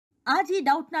আজই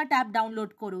Doubtnut app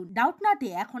download করুন। ডাউটনাটে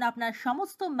এখন আপনার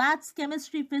সমস্ত ম্যাথস,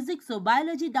 কেমিস্ট্রি, ফিজিক্স ও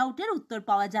বায়োলজি ডাউটের উত্তর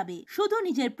পাওয়া যাবে। শুধু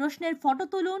নিজের প্রশ্নের ফটো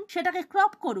তুলুন, সেটাকে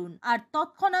ক্রপ করুন আর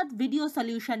তৎক্ষণাৎ ভিডিও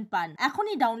সলিউশন পান।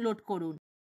 এখনই ডাউনলোড করুন।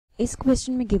 इस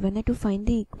क्वेश्चन में गिवन है to find the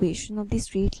equation of the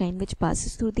straight line which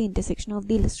passes through the intersection of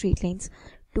the straight lines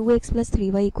 2x plus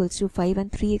 3y equals to 5 and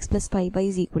 3x plus 5y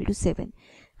is equal to 7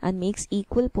 and makes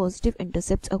equal positive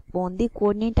intercepts upon the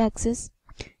coordinate axis।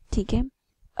 ठीक है,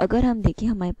 अगर हम देखें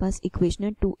हमारे पास equation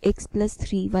है 2x plus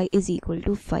 3y is equal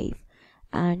to 5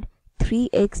 and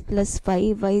 3x plus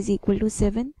 5y is equal to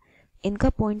 7। इनका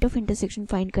point of intersection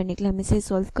find करने के लिए हमें इसे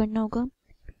सॉल्व करना होगा।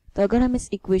 तो अगर हम इस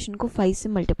इक्वेशन को 5 से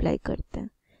मल्टीप्लाई करते हैं,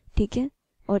 ठीक है,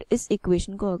 और इस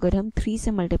इक्वेशन को अगर हम 3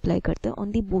 से मल्टीप्लाई करते हैं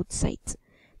ऑन दी बोथ साइड्स,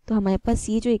 तो हमारे पास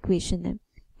ये जो इक्वेशन है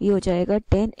ये हो जाएगा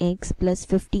 10x plus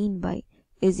 15y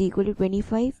is equal to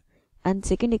 25 and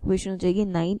second equation हो जाएगी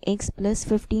 9x plus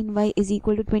 15y is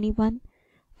equal to 21।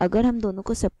 अगर हम दोनों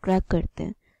को सब्ट्रैक्ट करते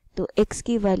हैं तो x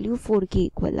की वैल्यू 4 के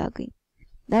इक्वल आ गई।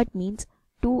 That means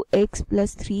 2x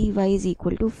plus 3y is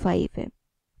equal to 5 है।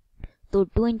 तो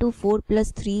 2 into 4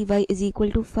 plus 3y is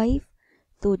equal to 5,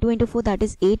 तो 2 into 4 that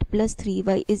is 8 plus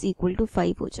 3y is equal to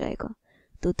 5 हो जाएगा।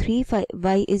 तो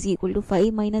 3y is equal to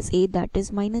 5 minus 8 that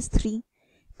is minus 3।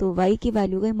 तो y की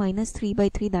value गई minus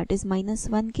 3/3 that is minus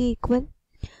 1 के इक्वल।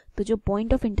 तो जो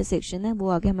पॉइंट ऑफ इंटरसेक्शन है वो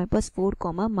आ गया हमारे पास 4,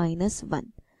 -1।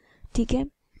 ठीक है,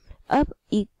 अब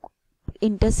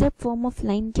इंटरसेप्ट फॉर्म ऑफ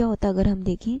लाइन क्या होता है अगर हम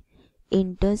देखें,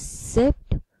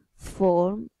 इंटरसेप्ट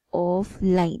फॉर्म ऑफ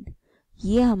लाइन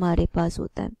ये हमारे पास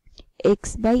होता है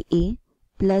x by a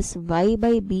plus y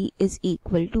by b is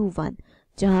equal to 1,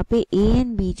 जहाँ पे a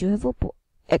एंड b जो है वो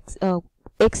x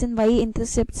एंड y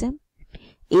इंटरसेप्ट है।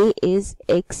 a is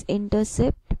x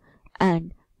intercept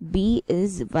and b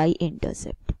is y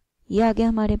intercept. ये आ गया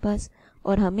हमारे पास।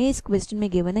 और हमें इस क्वेश्चन में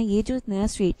गिवन है ये जो नया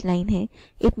स्ट्रेट लाइन है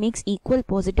it makes equal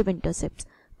positive intercept,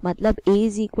 मतलब a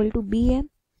is equal to b है।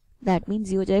 दैट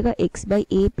मीन्स ये हो जाएगा x by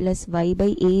a plus y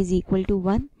by a is equal to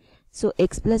 1, so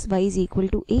x plus y is equal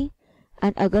to a।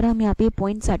 And अगर हम यहाँ पे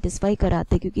point satisfy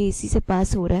कराते हैं क्योंकि इसी से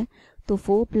पास हो रहा है, तो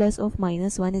 4 plus of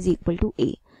 -1 is equal to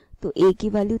a। तो a की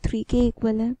वैल्यू 3 के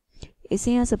इक्वल है।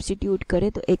 इसे यहाँ सब्स्टिट्यूट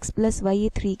करें तो x प्लस y ये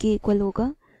 3 के इक्वल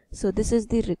होगा। So this is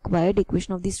the required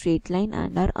equation of the straight line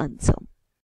and our answer.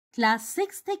 Class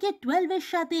 6 থেকে 12 এর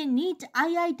সাথে নিট,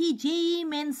 আইআইটি, জেইই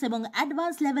মেন্স এবং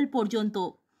অ্যাডভান্স লেভেল পর্যন্ত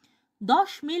 10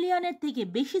 মিলিয়নের থেকে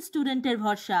বেশি স্টুডেন্টের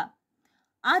ভরসা।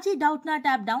 আজই ডাউটনাট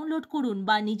অ্যাপ ডাউনলোড করুন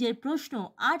বা নিজের প্রশ্ন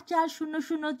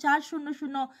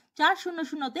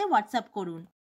 8400400400 তে হোয়াটসঅ্যাপ করুন।